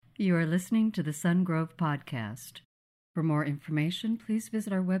You are listening to the Sungrove Podcast. For more information, please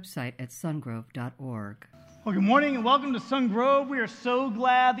visit our website at sungrove.org. Well, good morning and welcome to Sungrove. We are so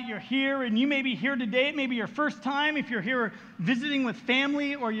glad that you're here, and you may be here today. It may be your first time if you're here visiting with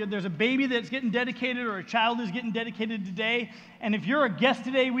family, or there's a baby that's getting dedicated, or a child is getting dedicated today. And if you're a guest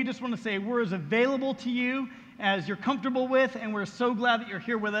today, we just want to say we're as available to you as you're comfortable with, and we're so glad that you're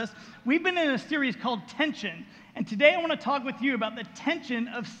here with us. We've been in a series called Tension, and today I want to talk with you about the tension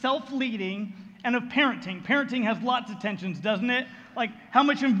of self-leading and of parenting. Parenting has lots of tensions, doesn't it? Like, how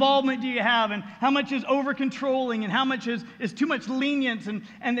much involvement do you have, and how much is over-controlling, and how much is too much lenience,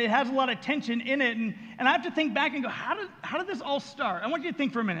 and it has a lot of tension in it. And I have to think back and go, how did this all start? I want you to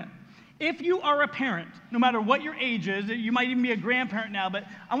think for a minute. If you are a parent, no matter what your age is, you might even be a grandparent now, but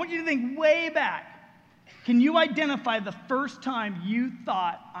I want you to think way back. Can you identify the first time you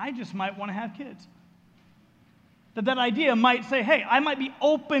thought, I just might want to have kids? That idea might say, hey, I might be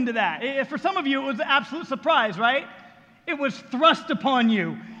open to that. For some of you, it was an absolute surprise, right? It was thrust upon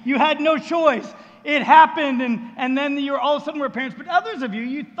you. You had no choice. It happened, and then you were all of a sudden were parents. But others of you,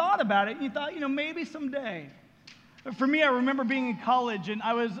 you thought about it, and you thought, maybe someday. For me, I remember being in college, and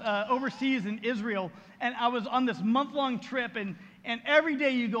I was overseas in Israel, and I was on this month-long trip, and every day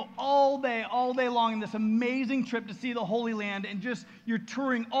you go all day long in this amazing trip to see the Holy Land, and just you're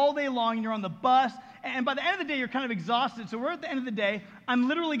touring all day long, and you're on the bus, and by the end of the day, you're kind of exhausted. So we're at the end of the day. I'm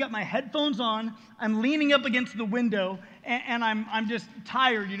literally got my headphones on. I'm leaning up against the window, and I'm just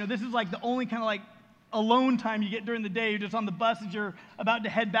tired. This is like the only kind of like alone time you get during the day. You're just on the bus as you're about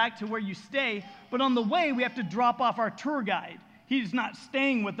to head back to where you stay. But on the way, we have to drop off our tour guide. He's not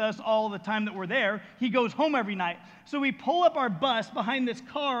staying with us all the time that we're there. He goes home every night. So we pull up our bus behind this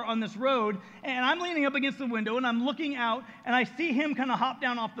car on this road, and I'm leaning up against the window, and I'm looking out, and I see him kind of hop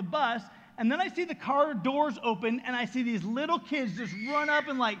down off the bus. And then I see the car doors open, and I see these little kids just run up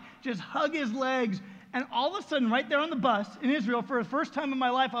and just hug his legs. And all of a sudden, right there on the bus in Israel, for the first time in my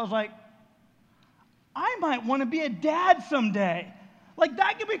life, I was like, I might want to be a dad someday. Like,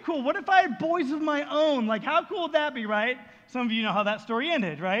 that could be cool. What if I had boys of my own? Like, how cool would that be, right? Some of you know how that story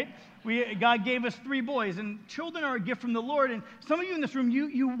ended, right? God gave us 3 boys, and children are a gift from the Lord. And some of you in this room,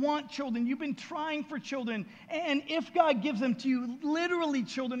 you want children. You've been trying for children. And if God gives them to you, literally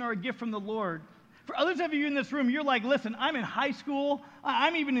children are a gift from the Lord. For others of you in this room, you're like, listen, I'm in high school.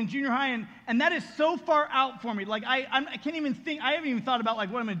 I'm even in junior high, and that is so far out for me. Like, I can't even think. I haven't even thought about, what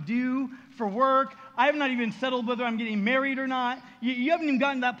I'm going to do for work. I have not even settled whether I'm getting married or not. You haven't even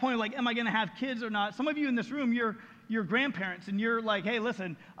gotten to that point of, am I going to have kids or not? Some of you in this room, you're grandparents, and you're like, hey,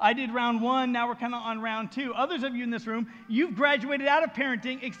 listen, I did round 1, now we're kind of on round 2. Others of you in this room, you've graduated out of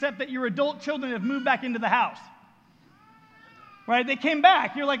parenting, except that your adult children have moved back into the house. Right? They came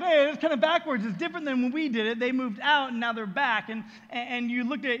back. You're like, hey, it's kind of backwards. It's different than when we did it. They moved out, and now they're back. And you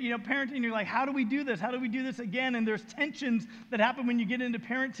looked at, parenting, and you're like, how do we do this? How do we do this again? And there's tensions that happen when you get into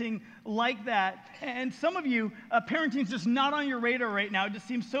parenting like that. And some of you, parenting's just not on your radar right now. It just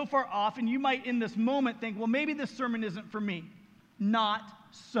seems so far off, and you might in this moment think, well, maybe this sermon isn't for me. Not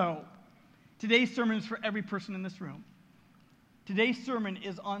so. Today's sermon is for every person in this room. Today's sermon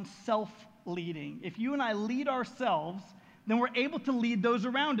is on self-leading. If you and I lead ourselves, then we're able to lead those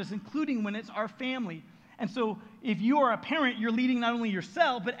around us, including when it's our family. And so if you are a parent, you're leading not only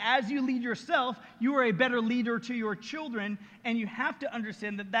yourself, but as you lead yourself, you are a better leader to your children, and you have to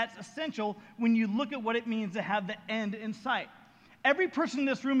understand that that's essential when you look at what it means to have the end in sight. Every person in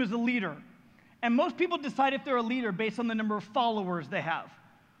this room is a leader, and most people decide if they're a leader based on the number of followers they have.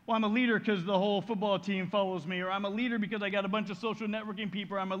 Well, I'm a leader because the whole football team follows me, or I'm a leader because I got a bunch of social networking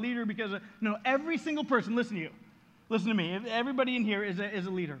people, or I'm a leader because every single person, listen to you. Listen to me. Everybody in here is a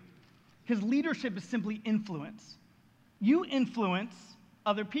leader. Because leadership is simply influence. You influence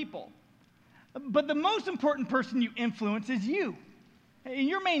other people. But the most important person you influence is you. And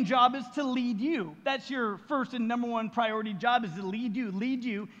your main job is to lead you. That's your first and number one priority job, is to lead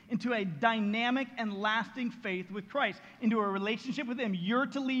you into a dynamic and lasting faith with Christ, into a relationship with Him. You're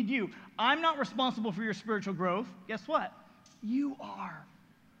to lead you. I'm not responsible for your spiritual growth. Guess what? You are.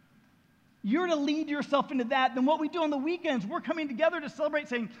 You're to lead yourself into that. Then what we do on the weekends, we're coming together to celebrate,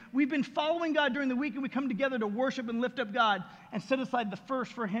 saying we've been following God during the week, and we come together to worship and lift up God and set aside the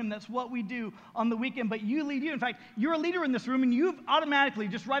first for Him. That's what we do on the weekend. But you lead you. In fact, you're a leader in this room, and you've automatically,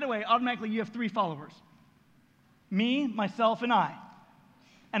 just right away, you have 3 followers. Me, myself, and I.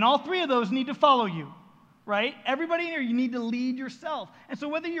 And all 3 of those need to follow you. Right? Everybody in here, you need to lead yourself. And so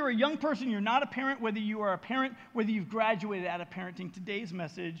whether you're a young person, you're not a parent, whether you are a parent, whether you've graduated out of parenting, today's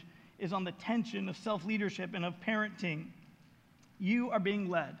message is on the tension of self-leadership and of parenting. You are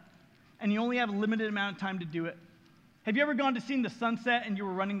being led, and you only have a limited amount of time to do it. Have you ever gone to see the sunset and you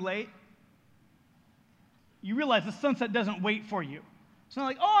were running late? You realize the sunset doesn't wait for you. It's not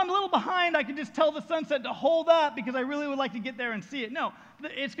like, oh, I'm a little behind. I can just tell the sunset to hold up because I really would like to get there and see it. No,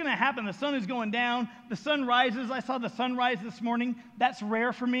 it's going to happen. The sun is going down. The sun rises. I saw the sunrise this morning. That's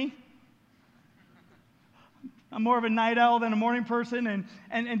rare for me. I'm more of a night owl than a morning person,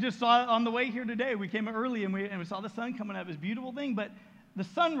 and just saw it on the way here today. We came early, and we saw the sun coming up. It's a beautiful thing, but the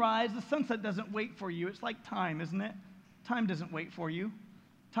sunrise, the sunset doesn't wait for you. It's like time, isn't it? Time doesn't wait for you.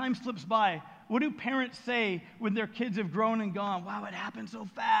 Time slips by. What do parents say when their kids have grown and gone? Wow, it happened so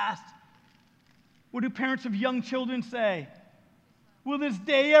fast. What do parents of young children say? Will this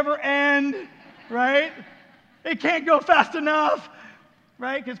day ever end? Right? It can't go fast enough.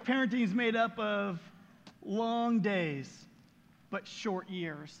 Right? Because parenting is made up of long days, but short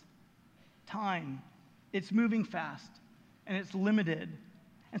years. Time. It's moving fast, and it's limited.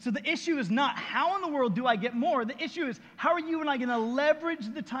 And so the issue is not how in the world do I get more? The issue is how are you and I going to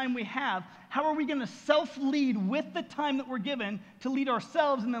leverage the time we have? How are we going to self-lead with the time that we're given to lead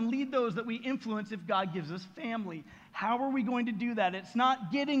ourselves and then lead those that we influence if God gives us family? How are we going to do that? It's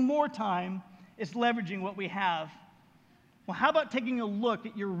not getting more time, it's leveraging what we have. Well, how about taking a look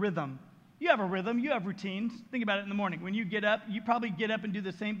at your rhythm? You have a rhythm, you have routines. Think about it in the morning. When you get up, you probably get up and do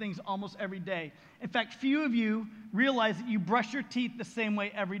the same things almost every day. In fact, few of you realize that you brush your teeth the same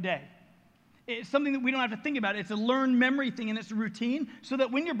way every day. It's something that we don't have to think about. It's a learned memory thing, and it's a routine, so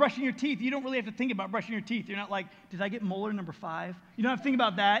that when you're brushing your teeth, you don't really have to think about brushing your teeth. You're not like, did I get molar number 5? You don't have to think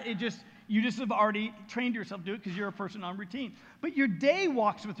about that. You just have already trained yourself to do it because you're a person on routine. But your day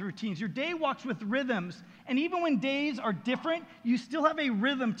walks with routines. Your day walks with rhythms. And even when days are different, you still have a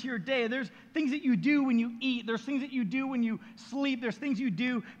rhythm to your day. There's things that you do when you eat. There's things that you do when you sleep. There's things you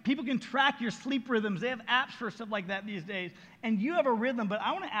do. People can track your sleep rhythms. They have apps for stuff like that these days. And you have a rhythm, but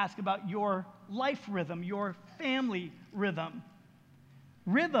I want to ask about your life rhythm, your family rhythm.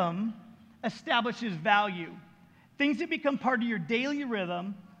 Rhythm establishes value. Things that become part of your daily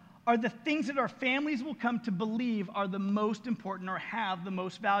rhythm are the things that our families will come to believe are the most important or have the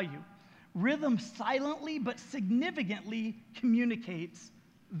most value. Rhythm silently but significantly communicates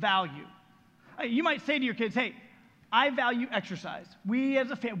value. You might say to your kids, hey, I value exercise. We as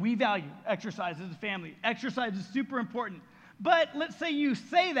a family, we value exercise as a family. Exercise is super important. But let's say you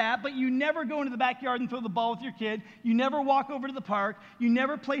say that, but you never go into the backyard and throw the ball with your kid. You never walk over to the park. You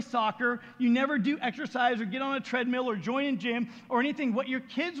never play soccer. You never do exercise or get on a treadmill or join a gym or anything. What your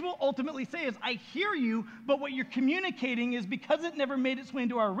kids will ultimately say is, I hear you, but what you're communicating is because it never made its way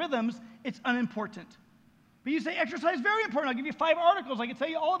into our rhythms, it's unimportant. But you say, exercise is very important. I'll give you 5 articles. I can tell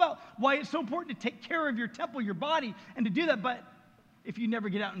you all about why it's so important to take care of your temple, your body, and to do that. But if you never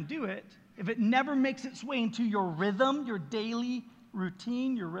get out and do it, if it never makes its way into your rhythm, your daily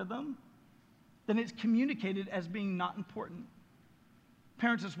routine, your rhythm, then it's communicated as being not important.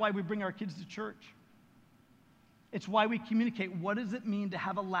 Parents, that's why we bring our kids to church. It's why we communicate what does it mean to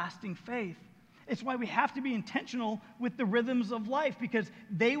have a lasting faith. It's why we have to be intentional with the rhythms of life, because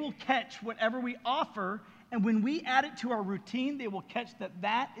they will catch whatever we offer, and when we add it to our routine, they will catch that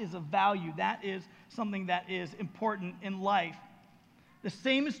that is of value. That is something that is important in life. The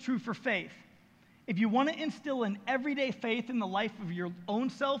same is true for faith. If you want to instill an everyday faith in the life of your own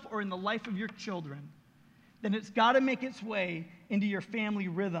self or in the life of your children, then it's got to make its way into your family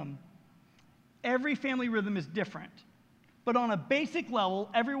rhythm. Every family rhythm is different. But on a basic level,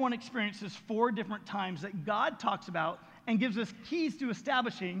 everyone experiences 4 different times that God talks about and gives us keys to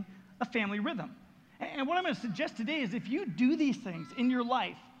establishing a family rhythm. And what I'm going to suggest today is if you do these things in your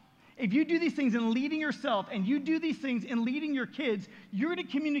life, if you do these things in leading yourself and you do these things in leading your kids, you're going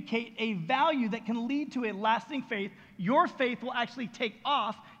to communicate a value that can lead to a lasting faith. Your faith will actually take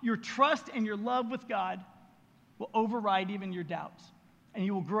off. Your trust and your love with God will override even your doubts. And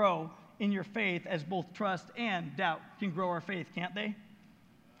you will grow in your faith as both trust and doubt can grow our faith, can't they?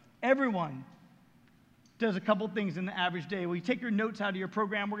 Everyone does a couple things in the average day. Well, you take your notes out of your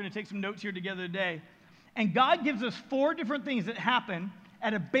program. We're going to take some notes here together today. And God gives us 4 different things that happen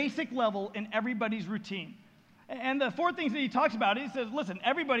at a basic level in everybody's routine. And the 4 things that he talks about, he says, listen,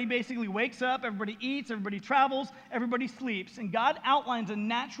 everybody basically wakes up, everybody eats, everybody travels, everybody sleeps. And God outlines a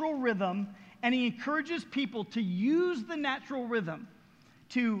natural rhythm, and he encourages people to use the natural rhythm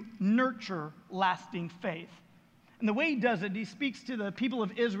to nurture lasting faith. And the way he does it, he speaks to the people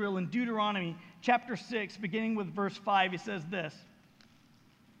of Israel in Deuteronomy chapter 6, beginning with verse 5. He says this: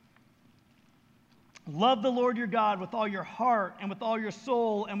 love the Lord your God with all your heart and with all your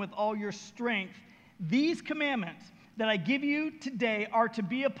soul and with all your strength. These commandments that I give you today are to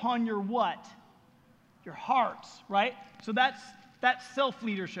be upon your what? Your hearts, right? So that's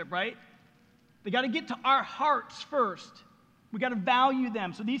self-leadership, right? They got to get to our hearts first. We got to value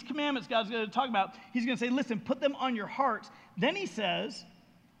them. So these commandments God's going to talk about, he's going to say, listen, put them on your hearts. Then he says,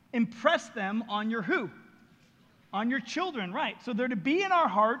 impress them on your who? On your children, right. So they're to be in our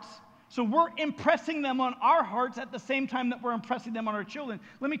hearts. So we're impressing them on our hearts at the same time that we're impressing them on our children.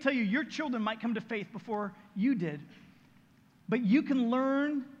 Let me tell you, your children might come to faith before you did. But you can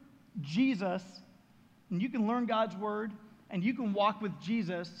learn Jesus, and you can learn God's word, and you can walk with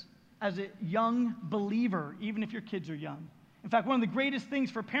Jesus as a young believer, even if your kids are young. In fact, one of the greatest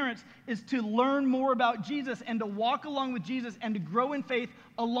things for parents is to learn more about Jesus and to walk along with Jesus and to grow in faith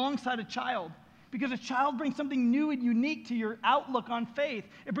alongside a child. Because a child brings something new and unique to your outlook on faith.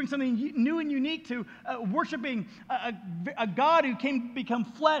 It brings something new and unique to worshiping a God who came to become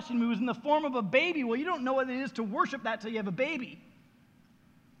flesh and who was in the form of a baby. Well, you don't know what it is to worship that till you have a baby.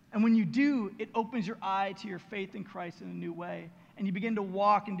 And when you do, it opens your eye to your faith in Christ in a new way. And you begin to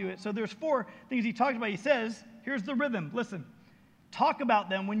walk and do it. So there's 4 things he talks about. He says, here's the rhythm. Listen, talk about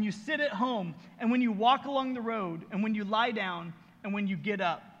them when you sit at home and when you walk along the road and when you lie down and when you get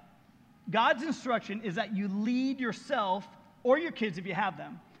up. God's instruction is that you lead yourself, or your kids if you have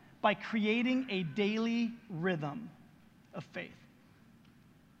them, by creating a daily rhythm of faith.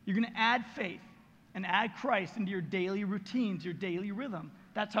 You're going to add faith and add Christ into your daily routines, your daily rhythm.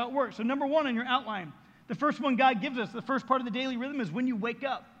 That's how it works. So number 1 on your outline, the first one God gives us, the first part of the daily rhythm is when you wake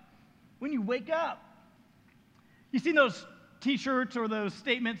up. When you wake up. You've seen those t-shirts or those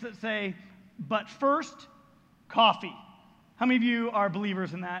statements that say, but first, coffee. How many of you are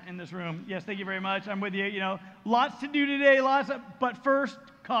believers in that in this room? Yes, thank you very much. I'm with you. You know, lots to do today, but first,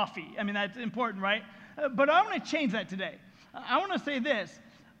 coffee. I mean, that's important, right? But I want to change that today. I want to say this,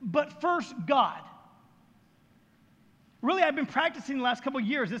 but first, God. Really, I've been practicing the last couple of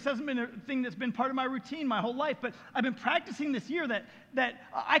years. This hasn't been a thing that's been part of my routine my whole life, but I've been practicing this year that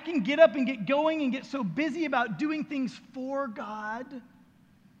I can get up and get going and get so busy about doing things for God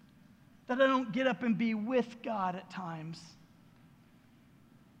that I don't get up and be with God at times.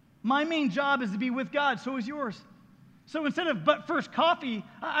 My main job is to be with God, so is yours. So instead of but first coffee,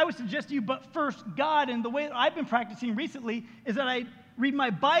 I would suggest to you but first God. And the way that I've been practicing recently is that I read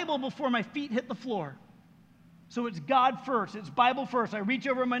my Bible before my feet hit the floor. So it's God first. It's Bible first. I reach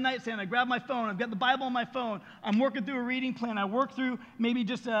over my nightstand. I grab my phone. I've got the Bible on my phone. I'm working through a reading plan. I work through maybe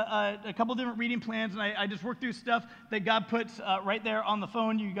just a couple different reading plans, and I just work through stuff that God puts right there on the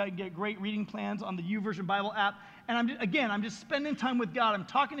phone. You got to get great reading plans on the YouVersion Bible app. And I'm just spending time with God. I'm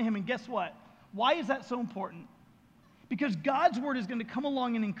talking to him, and guess what? Why is that so important? Because God's word is going to come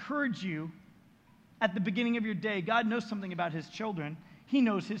along and encourage you at the beginning of your day. God knows something about his children. He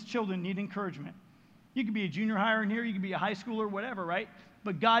knows his children need encouragement. You could be a junior higher in here, you could be a high schooler, whatever, right?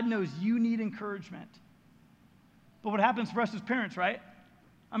 But God knows you need encouragement. But what happens for us as parents, right?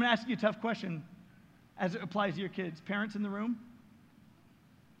 I'm going to ask you a tough question as it applies to your kids. Parents in the room,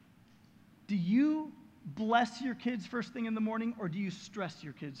 do you bless your kids first thing in the morning, or do you stress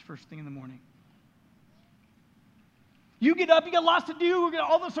your kids first thing in the morning? You get up, you got lots to do, we got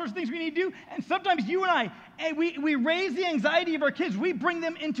all those sorts of things we need to do, and sometimes you and I, we raise the anxiety of our kids. We bring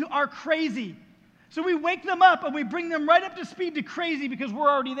them into our crazy. So we wake them up and we bring them right up to speed to crazy because we're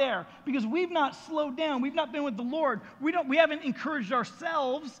already there. Because we've not slowed down. We've not been with the Lord. We haven't encouraged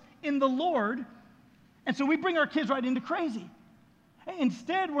ourselves in the Lord. And so we bring our kids right into crazy.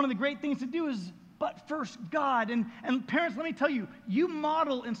 Instead, one of the great things to do is, but first God. And parents, let me tell you, you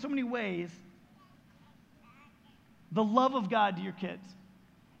model in so many ways the love of God to your kids.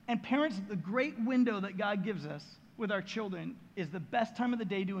 And parents, the great window that God gives us with our children is the best time of the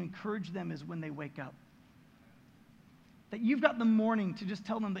day to encourage them is when they wake up. That you've got the morning to just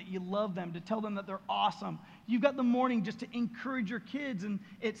tell them that you love them, to tell them that they're awesome. You've got the morning just to encourage your kids, and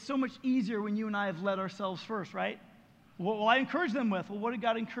it's so much easier when you and I have led ourselves first, right? What will I encourage them with? Well, what did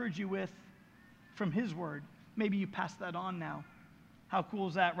God encourage you with from his word? Maybe you pass that on now. How cool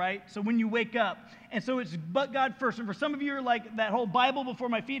is that, right? So when you wake up, and so it's but God first. And for some of you, are like that whole Bible before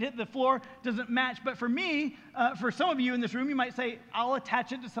my feet hit the floor doesn't match. But for me, for some of you in this room, you might say, I'll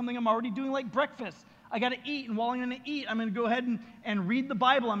attach it to something I'm already doing, like breakfast. I got to eat, and while I'm going to eat, I'm going to go ahead and read the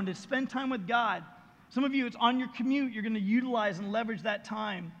Bible. I'm going to spend time with God. Some of you, it's on your commute. You're going to utilize and leverage that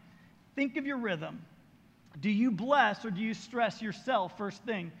time. Think of your rhythm. Do you bless or do you stress yourself first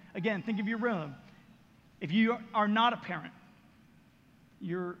thing? Again, think of your rhythm. If you are not a parent,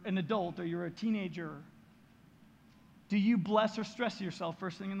 you're an adult or you're a teenager, do you bless or stress yourself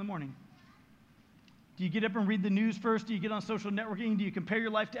first thing in the morning? Do you get up and read the news first? Do you get on social networking? Do you compare your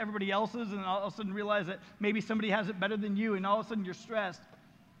life to everybody else's and all of a sudden realize that maybe somebody has it better than you and all of a sudden you're stressed?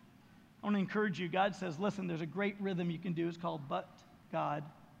 I want to encourage you. God says, listen, there's a great rhythm you can do. It's called but God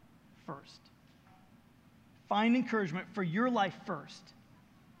first. find encouragement for your life first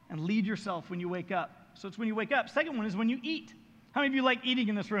and lead yourself when you wake up. So it's when you wake up. Second one is when you eat. How many of you like eating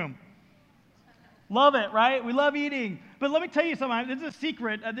in this room? Love it, right? We love eating. But let me tell you something. This is a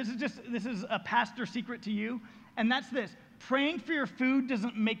secret. This is a pastor secret to you. And that's this. Praying for your food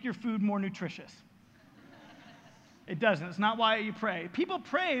doesn't make your food more nutritious. It doesn't. It's not why you pray. People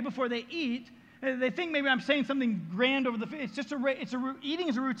pray before they eat. They think maybe I'm saying something grand over the food. It's just eating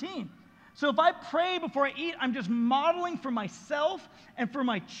is a routine. So if I pray before I eat, I'm just modeling for myself and for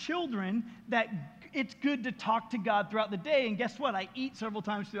my children that it's good to talk to God throughout the day. And guess what? I eat several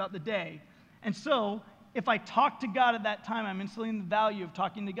times throughout the day. And so if I talk to God at that time, I'm instilling the value of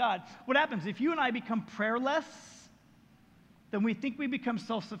talking to God. What happens? If you and I become prayerless, then we think we become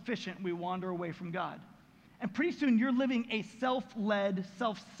self-sufficient. We wander away from God. And pretty soon you're living a self-led,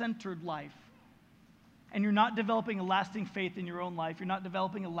 self-centered life. And you're not developing a lasting faith in your own life. You're not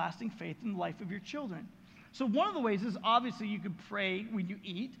developing a lasting faith in the life of your children. So one of the ways is obviously you could pray when you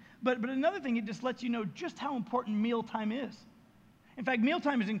eat. But another thing, it just lets you know just how important mealtime is. In fact,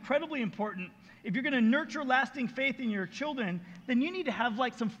 mealtime is incredibly important. If you're going to nurture lasting faith in your children, then you need to have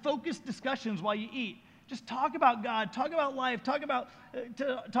like some focused discussions while you eat. Just talk about God, talk about life, talk about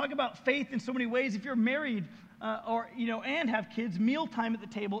faith in so many ways. If you're married and have kids, mealtime at the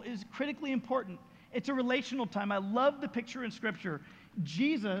table is critically important. It's a relational time. I love the picture in Scripture.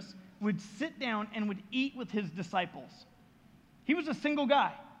 Jesus would sit down and would eat with his disciples. He was a single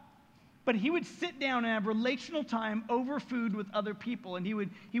guy. But he would sit down and have relational time over food with other people, and he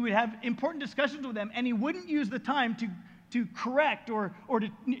would have important discussions with them, and he wouldn't use the time to correct or to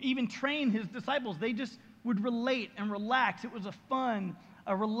even train his disciples. They just would relate and relax. It was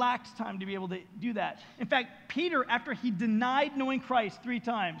a relaxed time to be able to do that. In fact, Peter, after he denied knowing Christ 3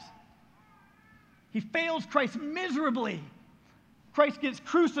 times, he fails Christ miserably. Christ gets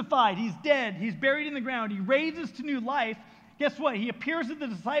crucified. He's dead. He's buried in the ground. He raises to new life. Guess what? He appears to the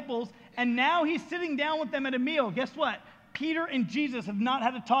disciples, and now he's sitting down with them at a meal. Guess what? Peter and Jesus have not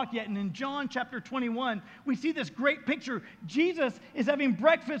had a talk yet. And in John chapter 21, we see this great picture. Jesus is having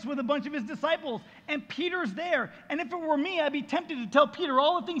breakfast with a bunch of his disciples, and Peter's there. And if it were me, I'd be tempted to tell Peter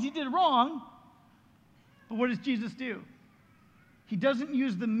all the things he did wrong. But what does Jesus do? He doesn't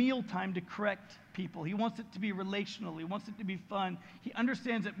use the mealtime to correct people. He wants it to be relational. He wants it to be fun. He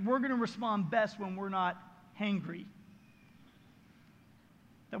understands that we're going to respond best when we're not hangry,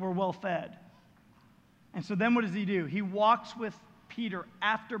 that we're well fed. And so then what does he do? He walks with Peter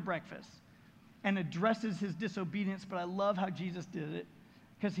after breakfast and addresses his disobedience. But I love how Jesus did it,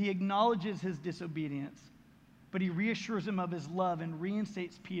 because he acknowledges his disobedience, but he reassures him of his love and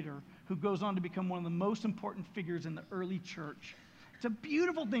reinstates Peter, who goes on to become one of the most important figures in the early church. It's a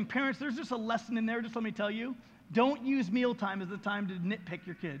beautiful thing. Parents, there's just a lesson in there. Just let me tell you, don't use mealtime as the time to nitpick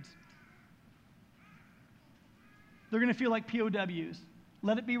your kids. They're going to feel like POWs.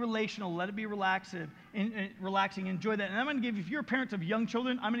 Let it be relational. Let it be relaxing. Enjoy that. And I'm going to give you, if you're parents of young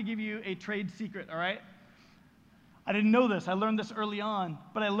children, I'm going to give you a trade secret, all right? I didn't know this. I learned this early on.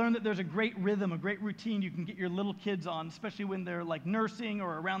 But I learned that there's a great rhythm, a great routine you can get your little kids on, especially when they're like nursing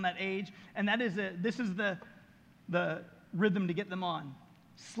or around that age. And this is the rhythm to get them on.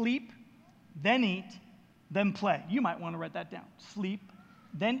 Sleep, then eat, then play. You might want to write that down. Sleep,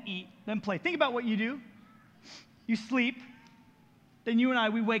 then eat, then play. Think about what you do. You sleep. Then you and I,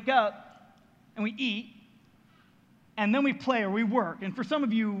 we wake up and we eat, and then we play or we work. And for some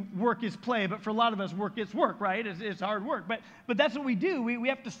of you, work is play, but for a lot of us, work is work, right? It's hard work. But that's what we do. We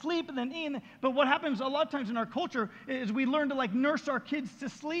have to sleep and then eat. But what happens a lot of times in our culture is we learn to like nurse our kids to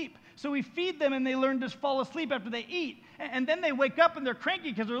sleep. So we feed them and they learn to fall asleep after they eat. And then they wake up and they're cranky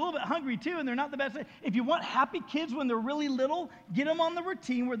because they're a little bit hungry too, and they're not the best. If you want happy kids when they're really little, get them on the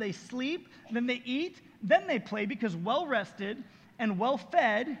routine where they sleep, then they eat, then they play, because well-rested and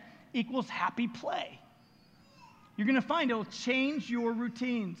well-fed equals happy play. You're going to find it will change your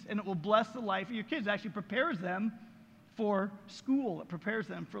routines, and it will bless the life of your kids. It actually prepares them for school. It prepares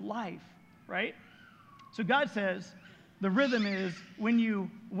them for life, right? So God says the rhythm is when you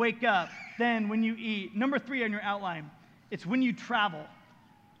wake up, then when you eat. Number 3 on your outline, it's when you travel.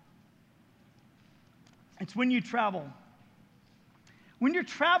 It's when you travel. When you're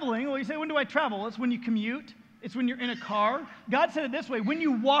traveling, well, you say, when do I travel? It's when you commute. It's when you're in a car. God said it this way: when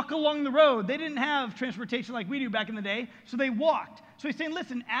you walk along the road. They didn't have transportation like we do back in the day, so they walked. So he's saying,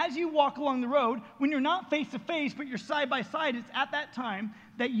 listen, as you walk along the road, when you're not face to face, but you're side by side, it's at that time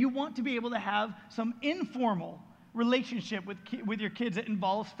that you want to be able to have some informal relationship with your kids that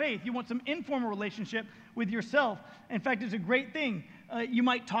involves faith. You want some informal relationship with yourself. In fact, it's a great thing. You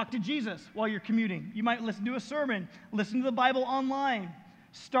might talk to Jesus while you're commuting. You might listen to a sermon, listen to the Bible online.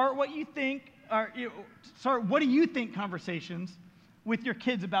 Start what you think what do you think conversations with your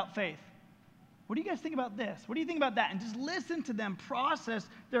kids about faith. What do you guys think about this? What do you think about that? And just listen to them process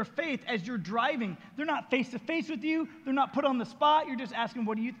their faith as you're driving. They're not face-to-face with you. They're not put on the spot. You're just asking,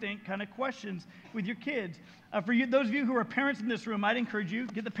 what do you think, kind of questions with your kids. For you, those of you who are parents in this room, I'd encourage you,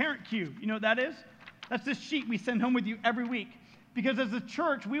 get the parent cue. You know what that is? That's this sheet we send home with you every week. Because as a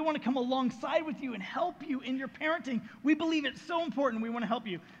church, we want to come alongside with you and help you in your parenting. We believe it's so important. We want to help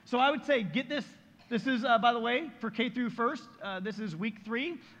you. So I would say get this. This is, by the way, for K through first. This is week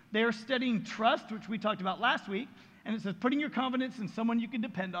 3. They are studying trust, which we talked about last week. And it says putting your confidence in someone you can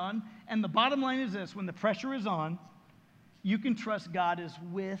depend on. And the bottom line is this. When the pressure is on, you can trust God is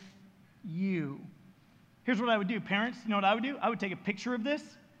with you. Here's what I would do. Parents, you know what I would do? I would take a picture of this.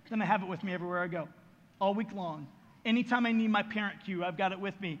 Then I have it with me everywhere I go, all week long. Anytime I need my parent cue, I've got it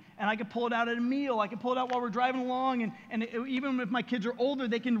with me. And I can pull it out at a meal. I can pull it out while we're driving along. Even if my kids are older,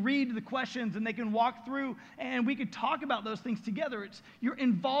 they can read the questions and they can walk through. And we could talk about those things together. You're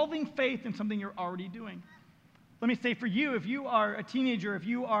involving faith in something you're already doing. Let me say for you, if you are a teenager, if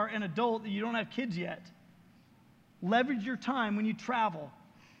you are an adult and you don't have kids yet, leverage your time when you travel.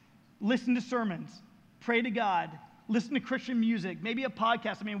 Listen to sermons. Pray to God. Listen to Christian music. Maybe a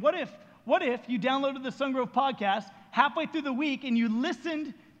podcast. I mean, what if you downloaded the Sungrove podcast halfway through the week and you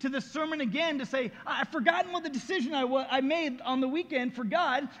listened to the sermon again to say, I've forgotten what the decision I made on the weekend for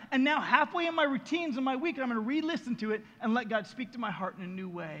God, and now halfway in my routines in my week, I'm going to re-listen to it and let God speak to my heart in a new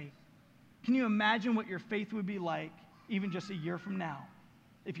way. Can you imagine what your faith would be like even just a year from now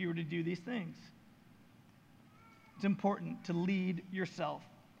if you were to do these things? It's important to lead yourself.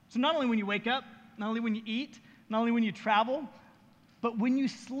 So not only when you wake up, not only when you eat, not only when you travel, but when you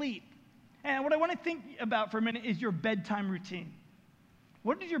sleep. And what I want to think about for a minute is your bedtime routine.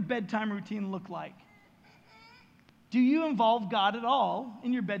 What does your bedtime routine look like? Do you involve God at all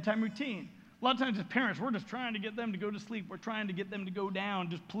in your bedtime routine? A lot of times as parents, we're just trying to get them to go to sleep. We're trying to get them to go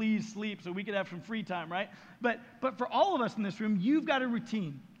down. Just please sleep so we could have some free time, right? But for all of us in this room, you've got a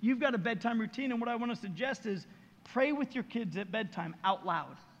routine. You've got a bedtime routine. And what I want to suggest is pray with your kids at bedtime out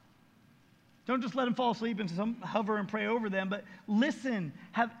loud. Don't just let them fall asleep and hover and pray over them, but listen,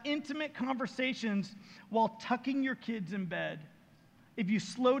 have intimate conversations while tucking your kids in bed. If you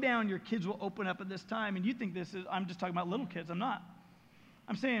slow down, your kids will open up at this time. And you think I'm just talking about little kids. I'm not.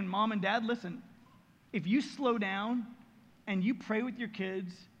 I'm saying, mom and dad, listen, if you slow down and you pray with your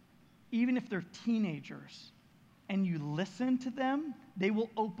kids, even if they're teenagers, and you listen to them, they will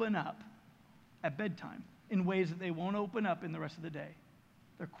open up at bedtime in ways that they won't open up in the rest of the day.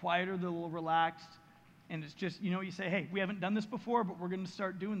 They're quieter, they're a little relaxed, and it's just, you say, hey, we haven't done this before, but we're going to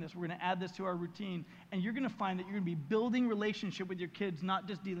start doing this. We're going to add this to our routine, and you're going to find that you're going to be building relationship with your kids, not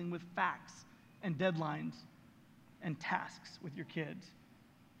just dealing with facts and deadlines and tasks with your kids.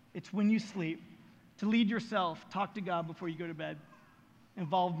 It's when you sleep. To lead yourself, talk to God before you go to bed.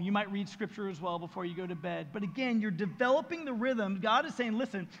 You might read scripture as well before you go to bed. But again, you're developing the rhythm. God is saying,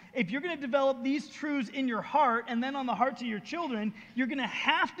 listen, if you're going to develop these truths in your heart and then on the hearts of your children, you're going to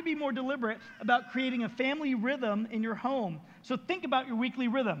have to be more deliberate about creating a family rhythm in your home. So think about your weekly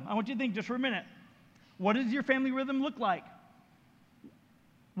rhythm. I want you to think just for a minute. What does your family rhythm look like?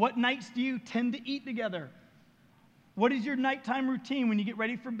 What nights do you tend to eat together? What is your nighttime routine when you get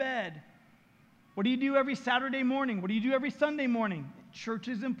ready for bed? What do you do every Saturday morning? What do you do every Sunday morning? Church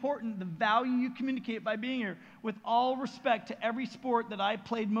is important. The value you communicate by being here. With all respect to every sport that I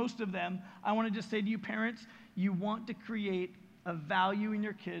played, most of them, I want to just say to you parents, you want to create a value in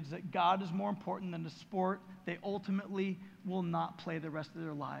your kids that God is more important than the sport they ultimately will not play the rest of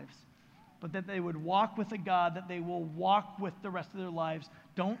their lives. But that they would walk with a God that they will walk with the rest of their lives.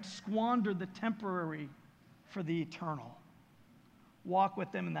 Don't squander the temporary for the eternal. Walk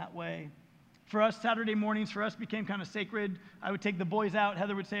with them in that way. For us, Saturday mornings for us became kind of sacred. I would take the boys out.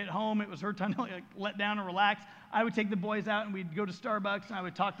 Heather would stay at home. It was her time to let down and relax. I would take the boys out and we'd go to Starbucks and I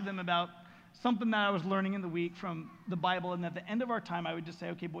would talk to them about something that I was learning in the week from the Bible. And at the end of our time, I would just say,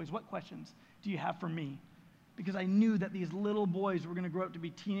 okay, boys, what questions do you have for me? Because I knew that these little boys were going to grow up to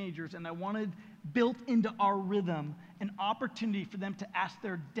be teenagers, and I wanted built into our rhythm an opportunity for them to ask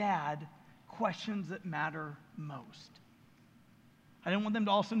their dad questions that matter most. I didn't want them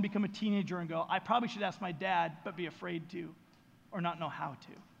to all of a sudden become a teenager and go, I probably should ask my dad, but be afraid to, or not know how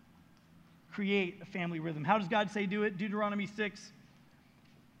to. Create a family rhythm. How does God say do it? Deuteronomy 6,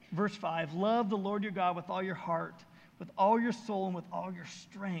 verse 5. Love the Lord your God with all your heart, with all your soul, and with all your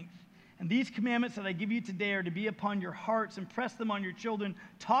strength. And these commandments that I give you today are to be upon your hearts. Impress them on your children.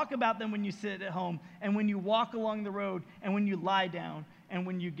 Talk about them when you sit at home, and when you walk along the road, and when you lie down, and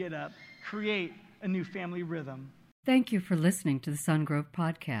when you get up. Create a new family rhythm. Thank you for listening to the Sungrove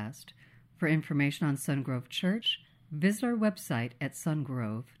Podcast. For information on Sungrove Church, visit our website at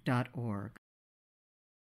sungrove.org.